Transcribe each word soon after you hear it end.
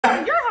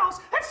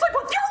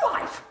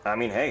I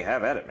mean, hey,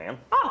 have at it, man.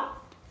 Oh,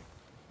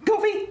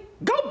 Goofy,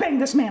 go bang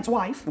this man's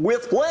wife.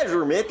 With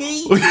pleasure,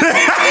 Mickey.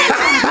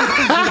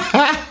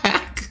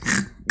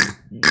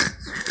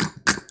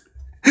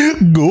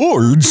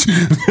 Gorge.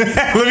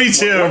 Let me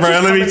chill, bro.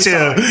 Let me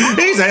chill.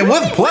 He said,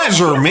 with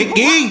pleasure,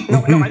 Mickey.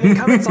 No, I didn't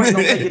come inside. I'll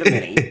take you to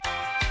Minnie.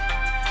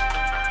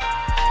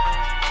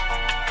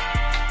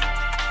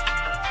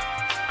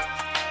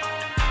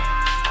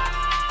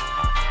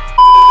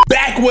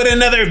 Back with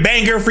another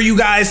banger for you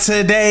guys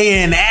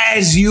today. And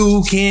as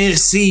you can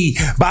see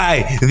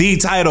by the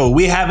title,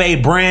 we have a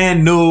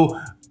brand new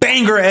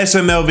banger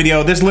SML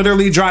video. This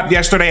literally dropped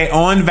yesterday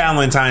on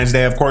Valentine's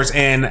Day, of course.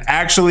 And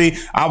actually,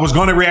 I was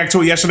going to react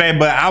to it yesterday,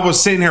 but I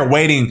was sitting here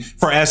waiting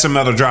for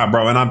SML to drop,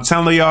 bro. And I'm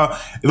telling y'all,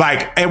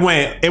 like,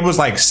 it was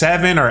like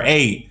 7 or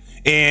 8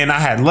 and I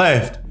had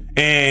left.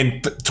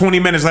 And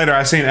 20 minutes later,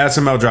 I seen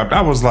SML dropped.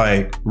 I was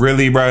like,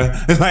 really, bro?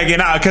 Like,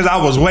 because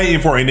I was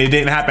waiting for it and it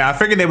didn't happen. I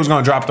figured they was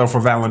going to drop though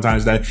for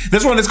Valentine's Day.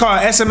 This one is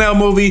called SML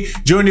Movie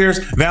Junior's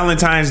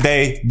Valentine's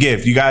Day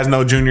Gift. You guys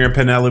know Junior and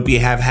Penelope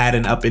have had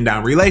an up and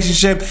down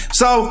relationship.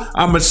 So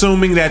I'm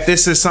assuming that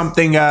this is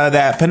something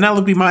that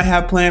Penelope might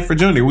have planned for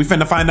Junior. We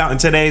finna find out in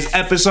today's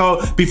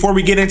episode. Before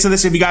we get into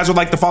this, if you guys would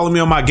like to follow me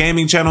on my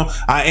gaming channel,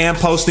 I am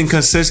posting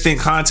consistent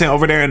content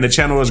over there and the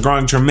channel is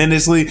growing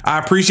tremendously. I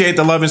appreciate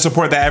the love and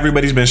support that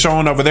everybody's been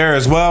showing over there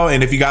as well.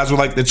 And if you guys would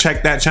like to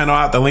check that channel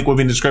out, the link will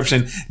be in the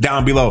description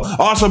down below.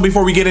 Also,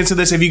 before we get into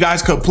this, if you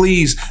guys could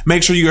please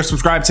make sure you are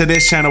subscribed to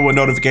this channel with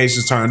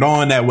notifications turned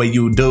on. That way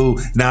you do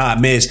not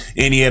miss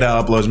any of the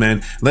uploads,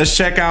 man. Let's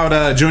check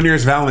out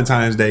Junior's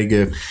Valentine's Day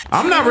gift.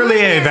 I'm not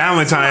really a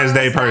Valentine's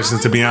Day person,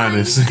 to be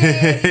honest.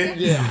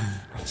 Yeah.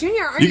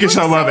 Junior, you can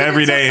show love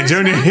every day, and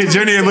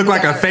Junior look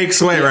like a fake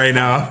sweat right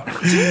now.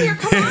 Junior,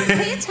 come on,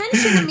 pay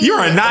attention to me. You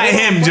are not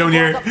him,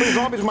 Junior.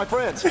 Zombies, my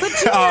friends. But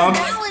Junior,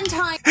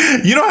 Valentine.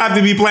 You don't have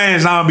to be playing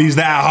zombies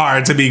that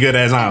hard to be good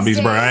at zombies,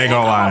 bro. I ain't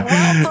gonna lie.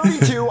 Well,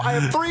 32. I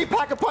have 3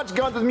 pack-a-punch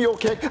guns with mule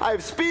kick. I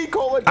have speed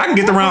cola. I can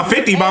get to round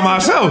 50 by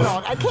myself.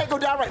 I can't go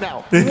down right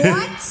now.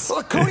 What?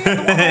 Look, Cody has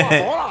the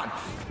waffle. Hold on.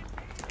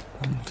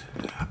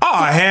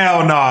 Oh,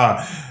 hell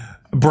no.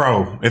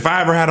 Bro, if I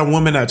ever had a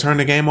woman that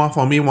turned the game off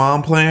on me while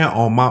I'm playing,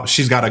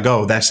 she's got to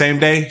go. That same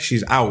day,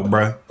 she's out,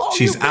 bro. Oh,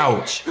 she's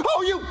out.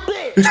 Oh, you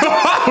bitch.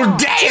 Oh,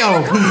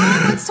 damn. Come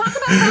on, let's talk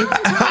about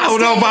Valentine's I don't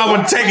know if I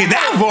would take it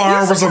that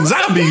far over some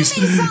zombies.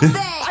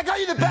 I got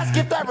you the best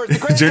gift ever.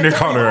 Junior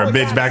called her a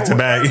bitch back to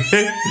back.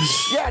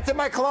 Yeah, it's in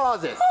my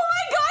closet. Oh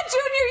my God,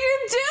 Junior,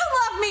 you do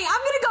love me.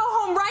 I'm gonna go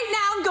home right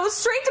now and go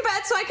straight to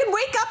bed so I can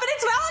wake up and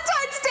it's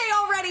Valentine's Day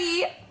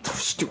already.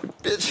 Stupid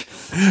bitch.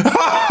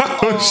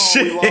 Oh,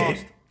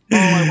 shit. Oh,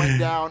 I went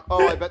down.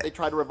 Oh, I bet they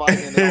tried to revive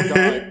me and they all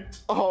died.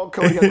 Oh,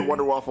 Cody has a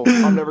Wonder Waffle.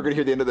 I'm never going to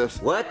hear the end of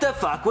this. What the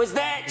fuck was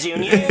that,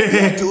 Junior?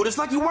 Yeah, dude, it's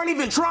like you weren't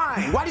even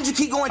trying. Why did you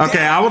keep going Okay,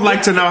 down? I would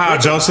like to know how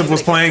Joseph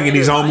was playing and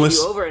he's homeless.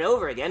 Over and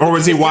over again, or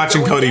was he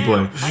watching Cody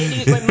play? I had to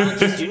use my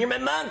monkeys, Junior, my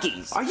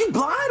monkeys. Are you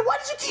blind? Why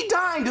did you keep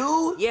dying,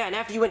 dude? Yeah, and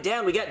after you went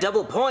down, we got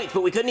double points,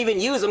 but we couldn't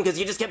even use them because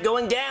you just kept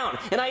going down.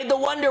 And I had the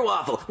Wonder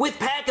Waffle with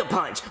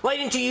Pack-a-Punch. Why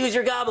didn't you use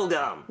your Gobble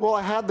Gum? Well,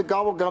 I had the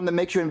Gobble Gum that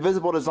makes you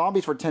invisible to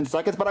zombies for 10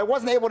 seconds, but I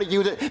wasn't able to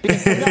use it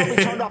because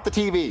we turned off the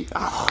TV.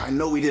 Oh, I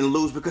know we didn't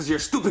lose because of your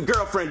stupid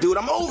girlfriend, dude.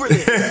 I'm over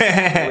this.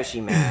 Why was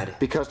she mad?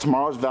 Because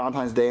tomorrow's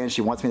Valentine's Day and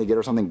she wants me to get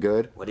her something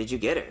good. What did you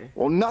get her?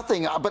 Well,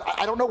 nothing, but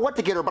I don't know what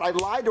to get her, but I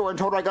lied to her and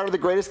told her I got her the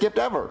greatest gift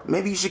ever.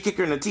 Maybe you should kick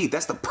her in the teeth.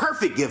 That's the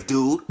perfect gift,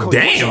 dude. Cody,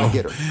 what should I Damn.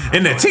 get her?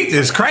 And the teeth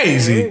is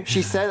crazy.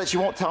 She said that she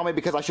won't tell me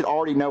because I should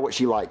already know what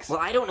she likes. Well,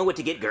 I don't know what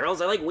to get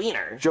girls. I like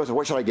wiener. Joseph,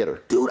 what should I get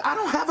her? Dude, I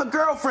don't have a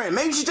girlfriend.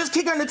 Maybe you should just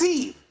kick her in the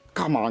teeth.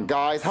 Come on,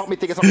 guys. Help me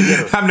think of something to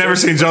get her. I've never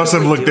seen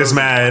Joseph look this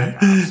mad.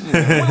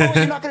 Well,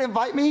 you're not going to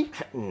invite me?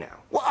 No.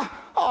 Well,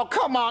 oh,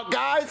 come on,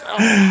 guys.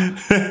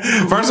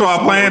 First of all,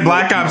 playing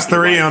Black Ops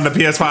 3 on the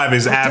PS5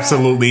 is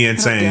absolutely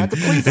insane.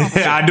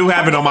 I do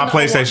have it on my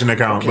PlayStation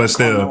account, but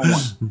still.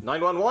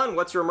 911,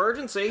 what's your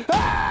emergency?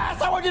 Ah,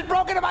 someone just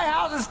broke into my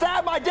house and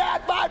stabbed my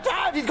dad 5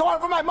 times. He's going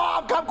for my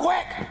mom. Come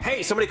quick.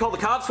 Hey, somebody call the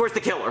cops. Where's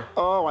the killer?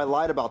 Oh, I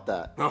lied about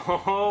that.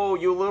 Oh,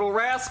 you little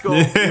rascal.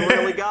 You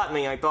really got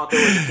me. I thought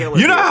there was a killer.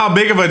 You know how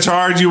big of a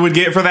charge you would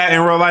get for that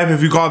in real life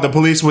if you called the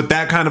police with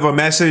that kind of a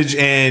message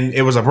and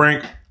it was a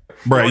prank?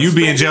 Bruh, you'd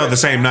be in jail the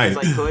same night.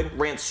 I could,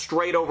 ran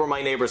straight over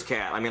my neighbor's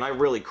cat. I mean, I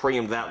really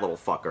creamed that little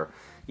fucker.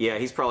 Yeah,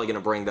 he's probably going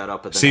to bring that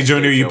up at the See, next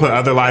Junior, you show. put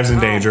other lives in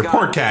danger. God,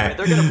 Poor cat.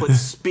 They're going to put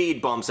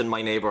speed bumps in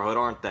my neighborhood,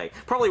 aren't they?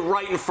 Probably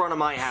right in front of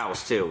my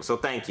house, too. So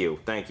thank you.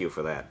 Thank you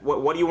for that.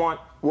 What do you want?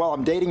 Well,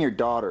 I'm dating your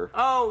daughter.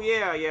 Oh,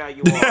 yeah,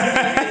 you are.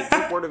 Hey,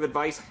 quick word of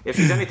advice. If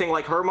she's anything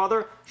like her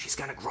mother, she's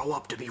going to grow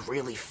up to be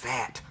really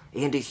fat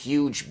and a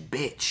huge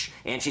bitch.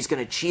 And she's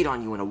going to cheat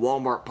on you in a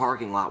Walmart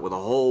parking lot with a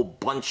whole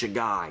bunch of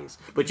guys.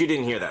 But you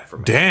didn't hear that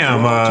from me.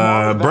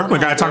 Damn,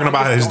 Brooklyn guy talking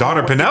about his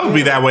daughter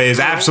Penelope that way is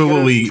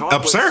absolutely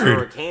Chocolate absurd.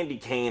 Or a candy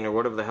cane or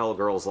whatever the hell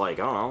girls like.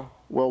 I don't know.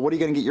 Well, what are you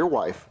going to get your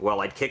wife?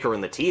 Well, I'd kick her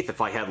in the teeth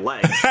if I had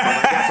legs, but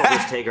I guess I'll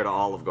just take her to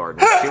Olive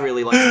Garden. She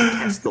really likes to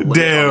test the limit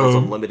on those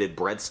unlimited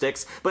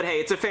breadsticks. But hey,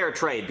 it's a fair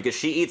trade, because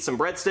she eats some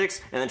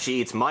breadsticks, and then she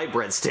eats my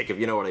breadstick, if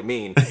you know what I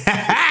mean. It's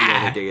the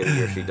only day of the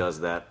year she does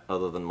that,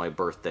 other than my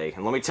birthday.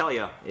 And let me tell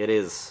you, it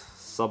is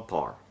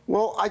subpar.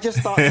 Well, I just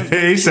thought...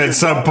 He said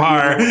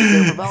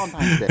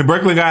subpar.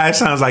 Brooklyn guy,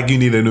 sounds like you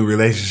need a new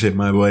relationship,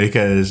 my boy,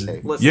 because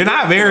you're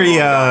not very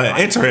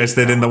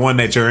interested in the one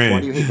that you're in.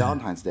 Why do you hate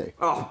Valentine's Day?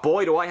 Oh,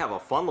 boy, do I have a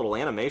fun little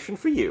animation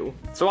for you.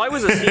 So I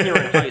was a senior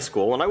in high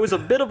school, and I was a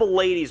bit of a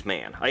ladies'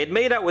 man. I had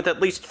made out with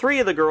at least 3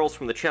 of the girls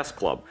from the chess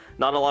club.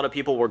 Not a lot of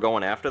people were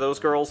going after those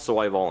girls, so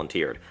I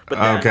volunteered.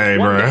 But then,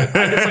 one day,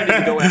 I decided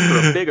to go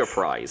after a bigger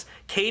prize.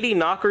 Katie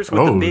Knockers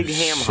with the big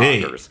ham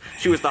hockers.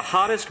 She was the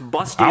hottest,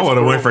 bustiest I would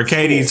have went for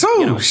Katie too.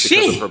 You know,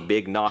 because of her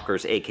big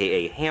knockers,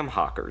 aka ham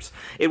hockers.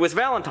 It was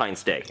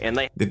Valentine's Day, and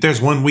they... If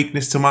there's one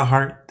weakness to my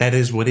heart, that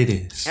is what it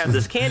is. Had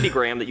this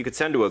candygram that you could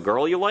send to a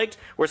girl you liked,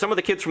 where some of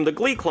the kids from the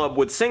Glee Club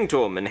would sing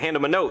to him and hand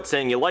him a note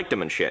saying you liked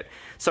him and shit.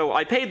 So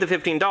I paid the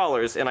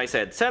 $15, and I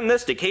said, send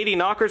this to Katie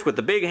Knockers with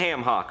the big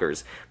ham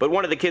hockers. But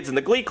one of the kids in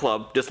the Glee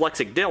Club,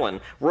 dyslexic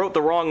Dylan, wrote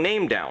the wrong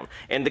name down,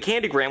 and the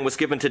candygram was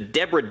given to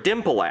Deborah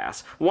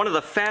Dimpleass, one of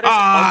the fattest,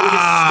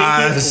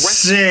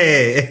 ugliest,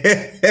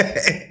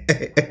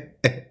 shit.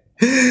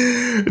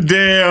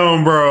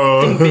 Damn,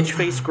 bro.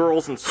 Bitch-faced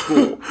girls in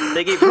school.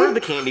 They gave her the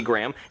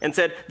candygram and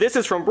said, this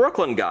is from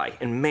Brooklyn guy.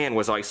 And man,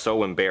 was I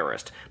so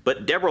embarrassed.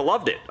 But Deborah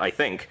loved it, I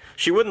think.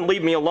 She wouldn't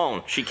leave me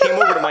alone. She came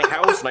over to my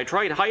house and I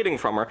tried hiding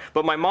from her,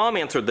 but my mom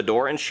answered the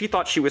door and she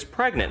thought she was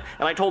pregnant.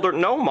 And I told her,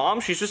 no,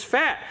 Mom, she's just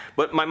fat.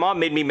 But my mom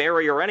made me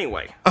marry her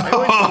anyway. I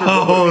always wondered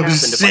what would have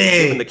happened if I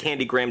had given the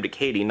candygram to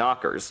Katie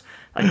Knockers.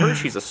 I heard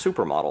she's a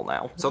supermodel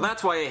now. So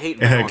that's why I hate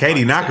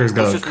Katie Knockers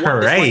goes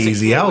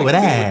crazy over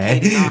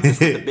that. Katie Knockers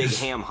with the big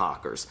ham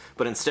hockers.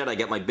 But instead I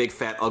get my big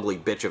fat ugly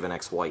bitch of an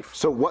ex-wife.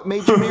 So what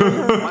made you marry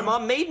her? My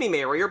mom made me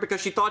marry her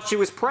because she thought she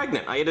was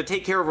pregnant. I had to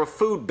take care of a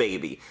food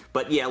baby.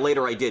 But yeah,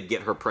 later I did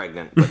get her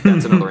pregnant. But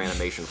that's another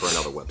animation for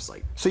another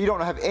website. So you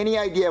don't have any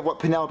idea of what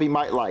Penelope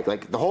might like?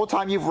 Like, the whole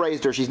time you've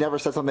raised her, she's never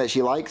said something that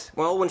she likes?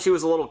 Well, when she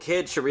was a little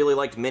kid, she really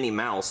liked Minnie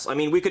Mouse. I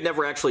mean, we could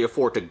never actually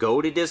afford to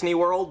go to Disney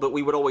World, but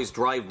we would always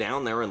drive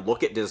down there and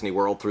look at Disney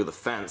World through the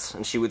fence.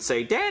 And she would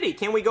say, Daddy,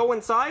 can we go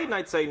inside? And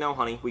I'd say, no,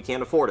 honey, we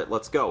can't afford it.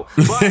 Let's go.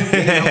 But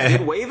I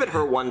did wave at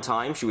her one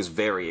time. She was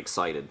very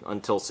excited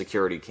until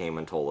security came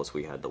and told us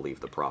we had to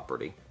leave the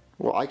property.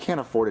 Well, I can't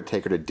afford to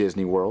take her to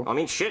Disney World. I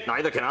mean, shit,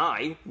 neither can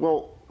I.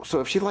 Well, so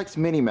if she likes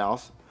Minnie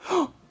Mouse,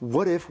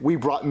 what if we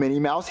brought Minnie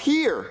Mouse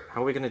here?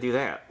 How are we going to do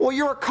that? Well,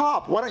 you're a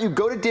cop. Why don't you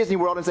go to Disney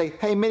World and say,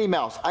 hey, Minnie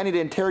Mouse, I need to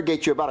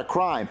interrogate you about a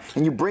crime.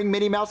 And you bring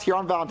Minnie Mouse here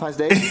on Valentine's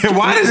Day.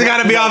 Why does it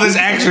got to be all this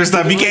extra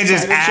stuff? You can't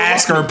just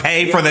ask or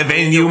pay for the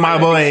venue, my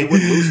boy. She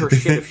would lose her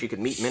shit if she could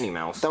meet Minnie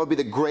Mouse. That would be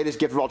the greatest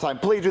gift of all time.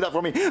 Please do that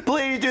for me.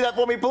 Please do that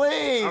for me,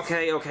 please.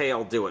 Okay,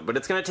 I'll do it. But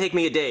it's going to take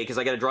me a day because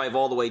I got to drive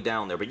all the way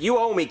down there. But you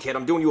owe me, kid.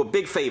 I'm doing you a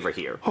big favor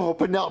here. Oh,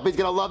 Penelope's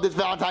going to love this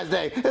Valentine's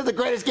Day. It's the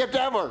greatest gift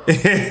ever.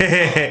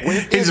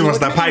 He just wants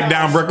to pipe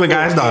down Brooklyn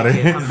guy's daughter.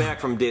 I'm back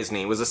from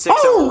Disney. It was a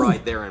 6-hour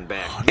ride there and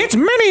back. It's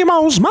Minnie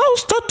Mouse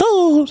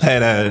Tutus.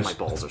 Head ass. My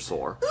balls are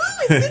sore.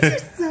 Oh, is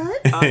this your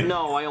son?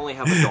 No, I only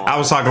have a dog. I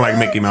was talking like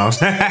Mickey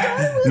Mouse.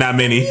 Not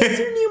Minnie. Is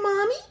your new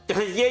mommy?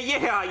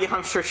 Yeah,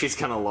 I'm sure she's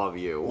gonna love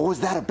you. What was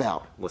that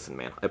about? Listen,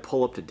 man, I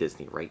pull up to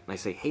Disney, right? And I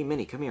say, hey,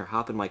 Minnie, come here,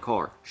 hop in my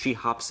car. She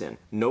hops in,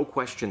 no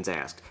questions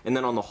asked. And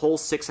then on the whole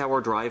 6-hour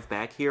drive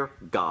back here,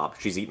 gob,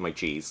 she's eating my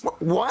cheese.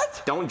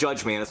 What? Don't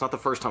judge, man. It's not the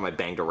first time I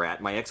banged a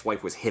rat. My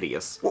ex-wife was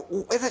hideous.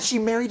 Isn't she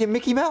married to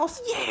Mickey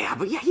Mouse? Yeah,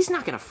 he's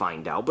not gonna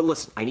find out. But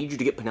listen, I need you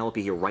to get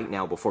Penelope here right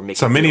now before Mickey...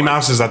 So Minnie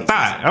Mouse is a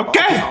thought.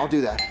 Okay. I'll do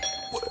that.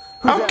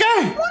 Okay. What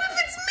if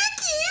it's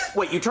Mickey?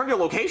 Wait, you turned your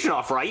location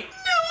off, right? No.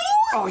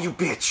 Oh, you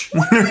bitch.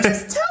 Why don't you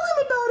just tell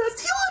him about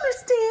us? He'll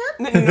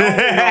understand.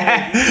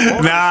 No.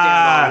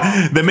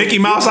 Nah, the Mickey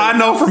Mouse I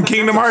know from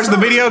Kingdom Hearts, the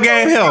video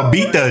game, he'll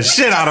beat the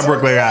shit out of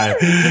Brooklyn guy.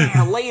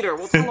 Yeah, later.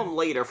 We'll tell him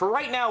later. For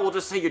right now, we'll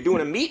just say you're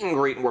doing a meet and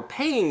greet and we're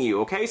paying you,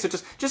 okay? So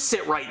just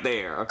sit right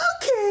there.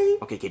 Okay.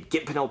 Okay, kid,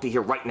 get Penelope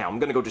here right now. I'm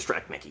gonna go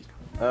distract Mickey.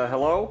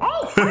 Hello?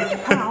 Oh, hiya,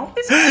 pal.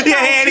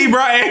 Yeah, and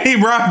he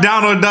brought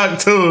Donald Duck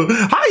too.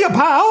 Hiya,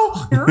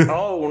 pal.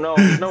 Oh, no,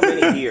 there's no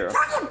Minnie here.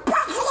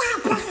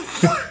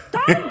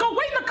 Donald, go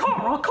wait in the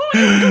car. I'll call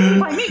you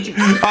if I need you.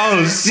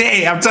 Oh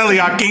shit! I'm telling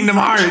y'all, Kingdom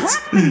Hearts.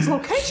 His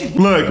location.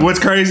 Look, what's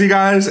crazy,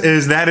 guys,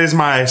 is that is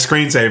my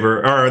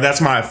screensaver, or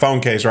that's my phone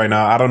case right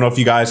now. I don't know if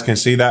you guys can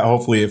see that.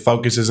 Hopefully, it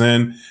focuses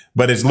in,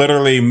 but it's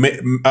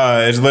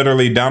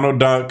literally Donald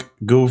Duck,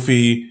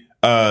 Goofy,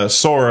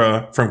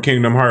 Sora from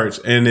Kingdom Hearts,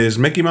 and is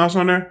Mickey Mouse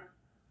on there?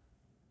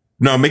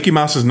 No, Mickey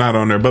Mouse is not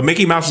on there, but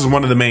Mickey Mouse is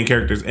one of the main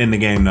characters in the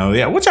game, though.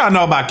 Yeah, what y'all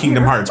know about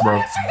Kingdom Hearts,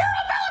 bro?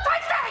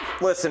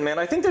 Listen, man,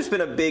 I think there's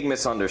been a big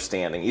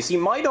misunderstanding. You see,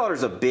 my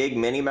daughter's a big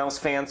Minnie Mouse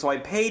fan, so I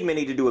paid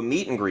Minnie to do a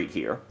meet and greet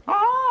here.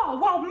 Oh,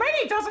 well,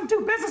 Minnie doesn't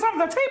do business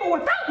under the table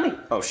without me.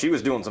 Oh, she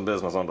was doing some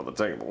business under the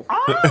table.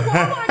 Oh, well,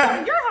 I want to go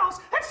to your house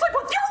and sleep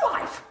with your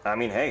wife. I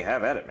mean, hey,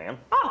 have at it, man.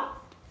 Oh,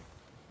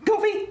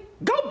 Goofy,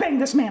 go bang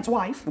this man's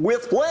wife.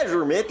 With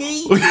pleasure,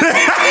 Mickey.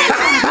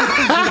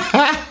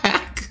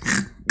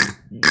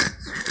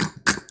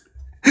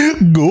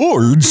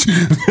 Gorge.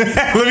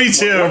 Let me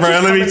chill, bro.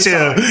 Let me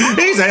chill.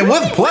 He said,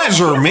 with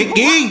pleasure,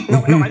 Mickey.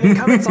 No, I mean,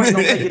 come inside and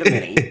I'll take you to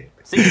Minnie.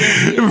 See you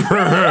there. What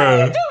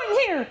are you doing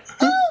here?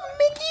 Oh,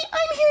 Mickey,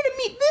 I'm here to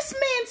meet this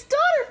man's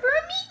daughter for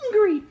a meet and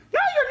greet. No,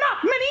 you're not,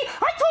 Minnie.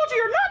 I told you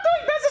you're not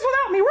doing business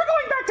without me. We're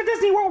going back to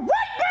Disney World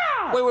right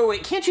now.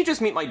 Wait. Can't you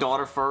just meet my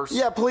daughter first?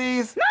 Yeah,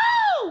 please. No!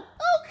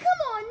 Oh,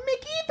 come on,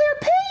 Mickey, they're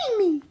paying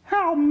me.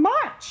 How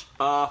much?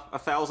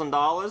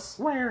 $1,000?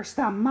 Where's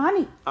the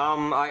money?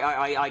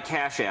 I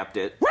cash apped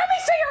it. Let me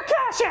see your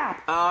cash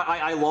app.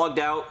 I logged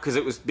out because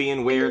it was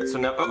being weird, so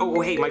now... Oh,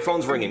 hey, my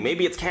phone's ringing.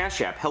 Maybe it's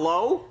Cash App.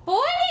 Hello?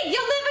 Boy,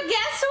 you'll never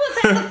guess who was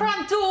at the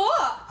front door.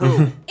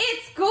 Who?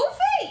 It's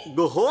Goofy.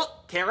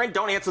 Karen,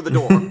 don't answer the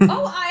door.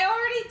 Oh, I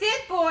already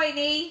did,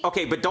 Boydie.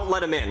 Okay, but don't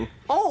let him in.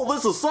 Oh,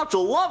 this is such a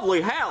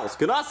lovely house.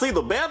 Can I see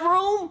the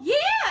bedroom? Yeah,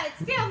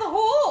 it's down the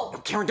hall.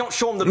 Karen, don't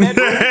show him the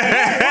bedroom. Oh, what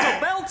a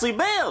bouncy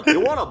bed.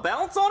 You want to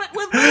bounce on it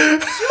with me?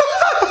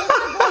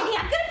 Boydie,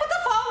 I'm gonna put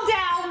the phone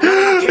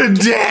down.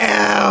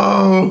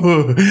 Damn.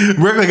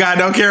 Brooklyn guy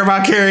don't care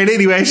about Karen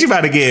anyway. She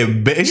about to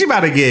get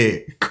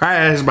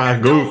crashed by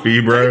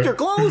Goofy, bro. Take your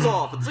clothes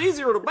off. It's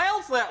easier to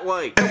bounce that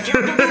way.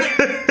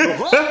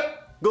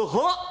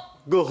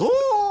 Go.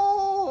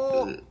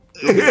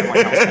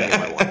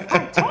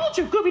 I told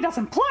you Goofy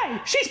doesn't play.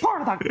 She's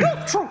part of the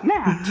Goof Troop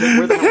now.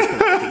 Where the hell is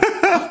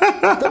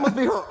That must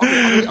be her.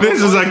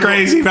 This is a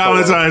crazy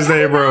Valentine's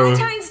Day, bro.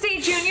 Valentine's Day,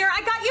 Junior.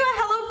 I got you a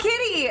Hello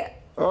Kitty.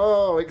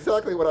 Oh,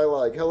 exactly what I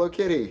like. Hello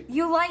Kitty.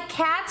 You like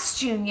cats,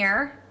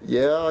 Junior.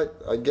 Yeah,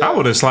 I guess. I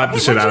would have slapped the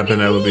shit out of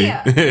Penelope.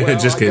 Well,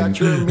 Just I kidding. got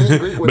you a meet and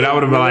greet with But I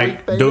would have been a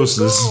like, really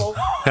deuces. famous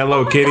girl.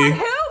 Hello, Kitty. Who? Billie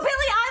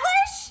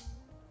Eilish?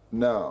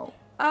 No.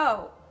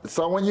 Oh,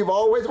 Someone you've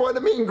always wanted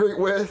to meet and greet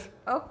with.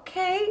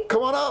 okay.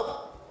 Come on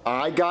up.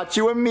 I got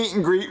you a meet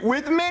and greet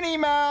with Minnie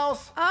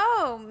Mouse.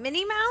 Oh,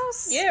 Minnie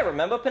Mouse? Yeah,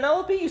 remember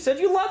Penelope? You said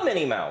you love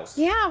Minnie Mouse.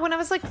 Yeah, when I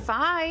was like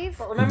 5.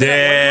 But remember that one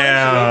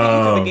time she waved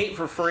you through the gate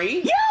for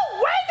free? You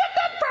waved at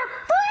them for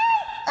free?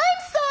 I'm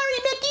sorry,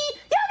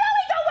 Mickey. You know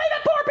we don't wave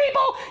at poor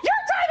people. Your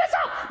time is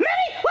up.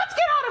 Minnie, let's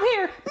get out of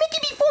here. Mickey,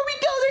 before we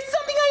go, there's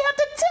something I have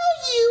to tell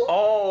you.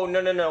 Oh,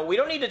 no. We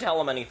don't need to tell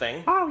him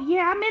anything. Oh,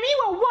 yeah, Minnie?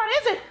 Well, what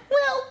is it?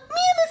 Well, me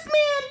and this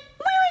man,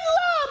 we're in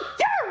love.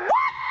 You're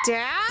what?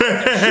 Dad?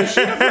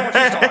 She doesn't know what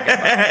she's talking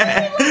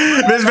about.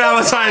 This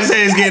Valentine's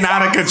Day is getting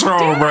out of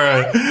control,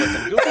 bro.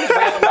 Listen, Goofy's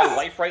railing my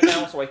wife right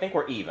now, so I think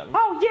we're even.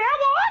 Oh, yeah?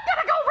 Well, I'm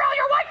gonna go rail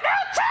your wife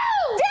now,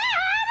 too.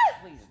 Dad!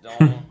 Please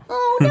don't.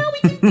 Oh, now we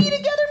can be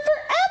together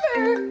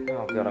forever.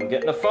 Oh, good. I'm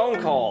getting a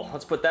phone call.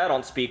 Let's put that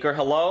on speaker.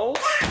 Hello?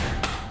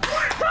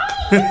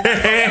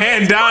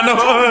 And Donald.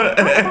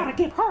 I gotta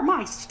give her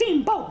my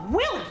Steamboat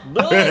Willie.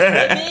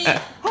 Mickey?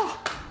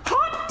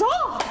 Hot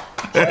dog.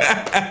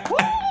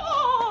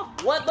 Whoa.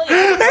 What the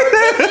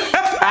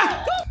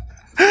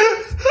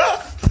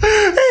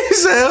He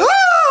said,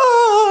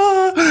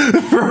 oh. Out of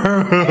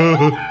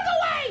the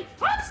way.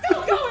 I'm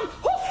still going.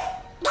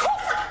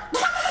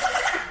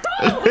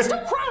 Oh, it's still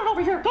crowded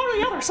over here. Go to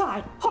the other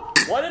side.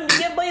 Why didn't you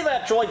give me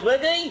that choice,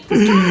 Mickey?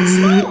 You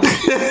know what?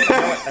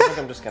 I think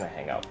I'm just gonna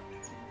hang up.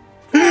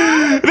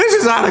 This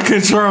is out of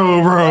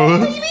control, bro.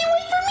 Baby, wait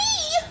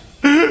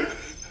for me.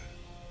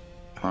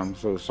 I'm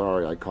so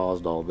sorry I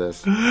caused all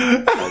this.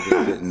 I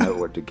just didn't know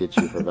what to get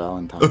you for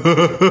Valentine's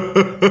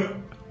Day.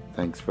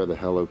 Thanks for the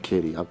Hello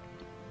Kitty. I'll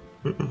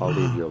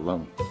leave you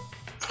alone.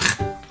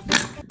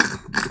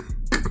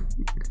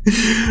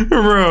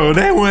 Bro,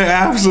 that went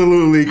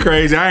absolutely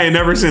crazy. I ain't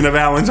never seen a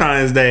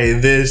Valentine's Day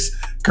this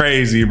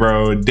crazy,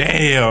 bro.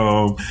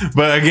 Damn.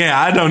 But again,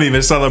 I don't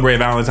even celebrate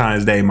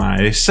Valentine's Day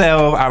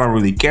myself. I don't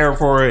really care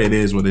for it. It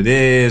is what it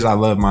is. I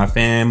love my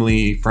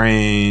family,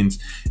 friends,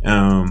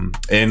 and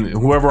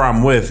whoever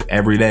I'm with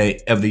every day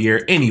of the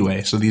year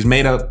anyway. So these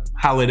made up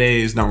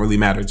holidays don't really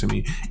matter to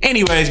me.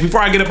 Anyways, before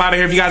I get up out of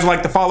here, if you guys would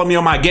like to follow me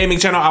on my gaming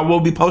channel, I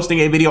will be posting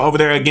a video over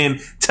there again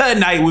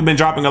tonight. We've been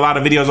dropping a lot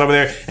of videos over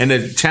there and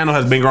the channel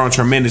has been growing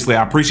tremendously.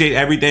 I appreciate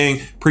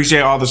everything.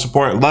 Appreciate all the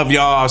support. Love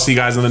y'all. I'll see you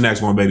guys in the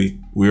next one, baby.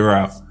 We're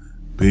out.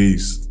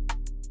 Peace.